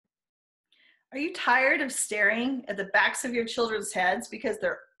Are you tired of staring at the backs of your children's heads because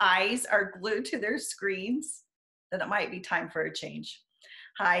their eyes are glued to their screens? Then it might be time for a change.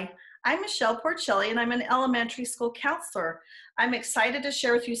 Hi, I'm Michelle Porcelli, and I'm an elementary school counselor. I'm excited to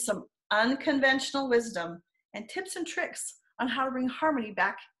share with you some unconventional wisdom and tips and tricks on how to bring harmony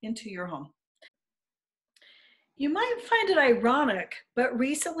back into your home. You might find it ironic, but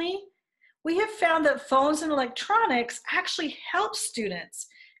recently we have found that phones and electronics actually help students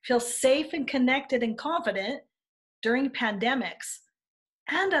feel safe and connected and confident during pandemics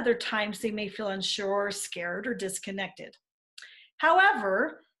and other times they may feel unsure, scared, or disconnected.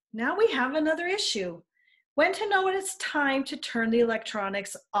 However, now we have another issue: when to know when it's time to turn the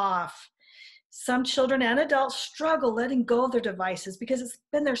electronics off. Some children and adults struggle letting go of their devices because it's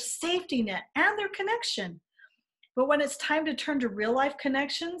been their safety net and their connection. But when it's time to turn to real life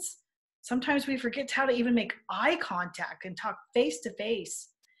connections, sometimes we forget how to even make eye contact and talk face to face.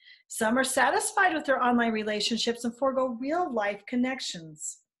 Some are satisfied with their online relationships and forego real life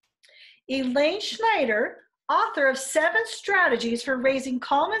connections. Elaine Schneider, author of 7 Strategies for Raising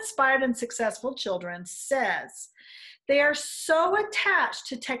Calm, Inspired, and Successful Children, says they are so attached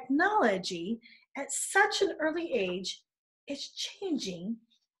to technology at such an early age, it's changing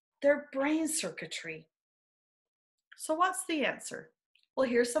their brain circuitry. So what's the answer? Well,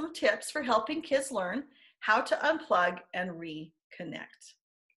 here's some tips for helping kids learn how to unplug and reconnect.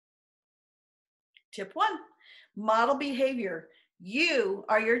 Tip 1, model behavior. You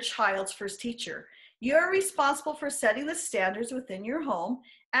are your child's first teacher. You're responsible for setting the standards within your home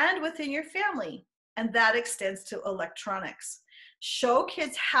and within your family, and that extends to electronics. Show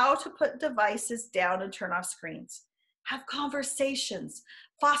kids how to put devices down and turn off screens. Have conversations,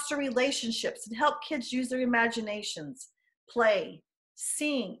 foster relationships, and help kids use their imaginations. Play,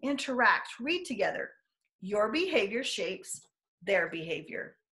 sing, interact, read together. Your behavior shapes their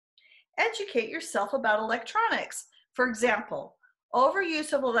behavior. Educate yourself about electronics. For example,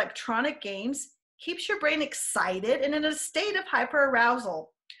 overuse of electronic games keeps your brain excited and in a state of hyperarousal,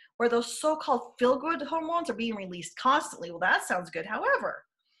 where those so-called feel-good hormones are being released constantly. Well, that sounds good. However,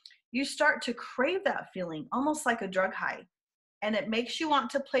 you start to crave that feeling, almost like a drug high, and it makes you want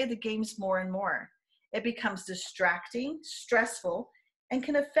to play the games more and more. It becomes distracting, stressful, and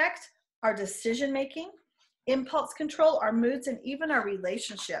can affect our decision-making, impulse control, our moods, and even our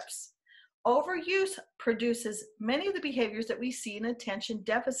relationships. Overuse produces many of the behaviors that we see in attention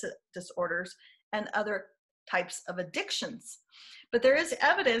deficit disorders and other types of addictions. But there is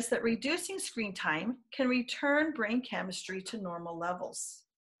evidence that reducing screen time can return brain chemistry to normal levels.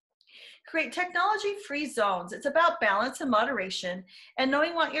 Create technology-free zones. It's about balance and moderation and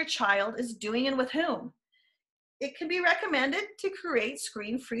knowing what your child is doing and with whom. It can be recommended to create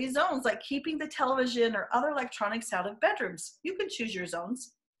screen-free zones, like keeping the television or other electronics out of bedrooms. You can choose your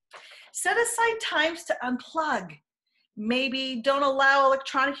zones. Set aside times to unplug. Maybe don't allow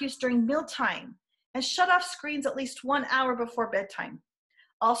electronic use during mealtime, and shut off screens at least 1 hour before bedtime.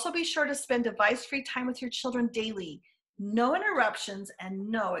 Also, be sure to spend device-free time with your children daily. No interruptions and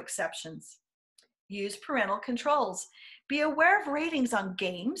no exceptions. Use parental controls. Be aware of ratings on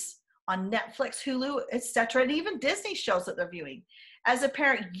games, on Netflix, Hulu, etc., and even Disney shows that they're viewing. As a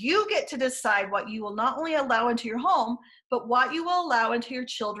parent, you get to decide what you will not only allow into your home, but what you will allow into your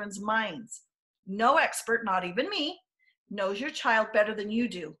children's minds. No expert, not even me, knows your child better than you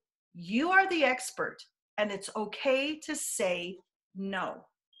do. You are the expert, and it's okay to say no.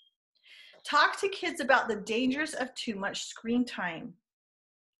 Talk to kids about the dangers of too much screen time.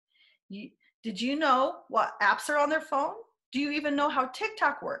 Did you know what apps are on their phone? Do you even know how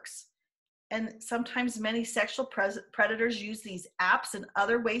TikTok works? And sometimes many sexual predators use these apps and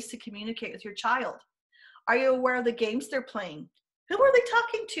other ways to communicate with your child. Are you aware of the games they're playing? Who are they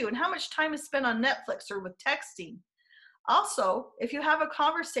talking to, and how much time is spent on Netflix or with texting? Also, if you have a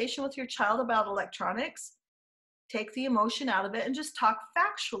conversation with your child about electronics, take the emotion out of it and just talk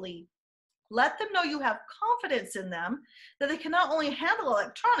factually. Let them know you have confidence in them, that they can not only handle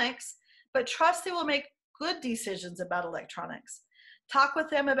electronics, but trust they will make good decisions about electronics. Talk with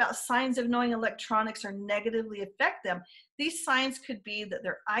them about signs of knowing electronics or negatively affect them. These signs could be that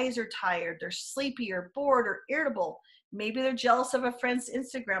their eyes are tired, they're sleepy or bored or irritable. Maybe they're jealous of a friend's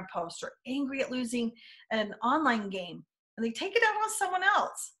Instagram post or angry at losing an online game, and they take it out on someone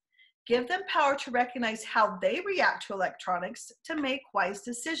else. Give them power to recognize how they react to electronics to make wise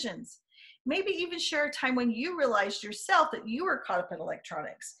decisions. Maybe even share a time when you realized yourself that you were caught up in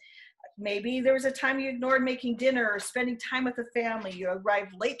electronics. Maybe there was a time you ignored making dinner or spending time with the family. You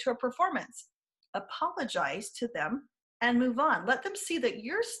arrived late to a performance. Apologize to them and move on. Let them see that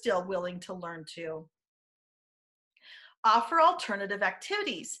you're still willing to learn too. Offer alternative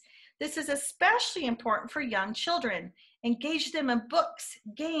activities. This is especially important for young children. Engage them in books,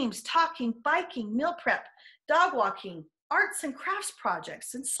 games, talking, biking, meal prep, dog walking, arts and crafts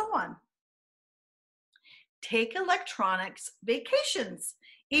projects, and so on. Take electronics vacations,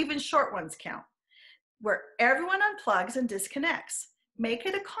 even short ones count, where everyone unplugs and disconnects. Make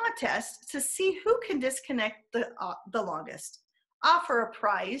it a contest to see who can disconnect the longest. Offer a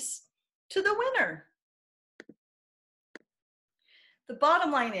prize to the winner. The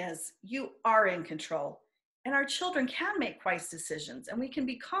bottom line is you are in control, and our children can make wise decisions, and we can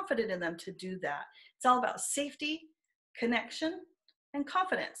be confident in them to do that. It's all about safety, connection, and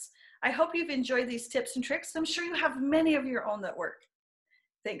confidence. I hope you've enjoyed these tips and tricks. I'm sure you have many of your own that work.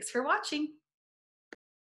 Thanks for watching.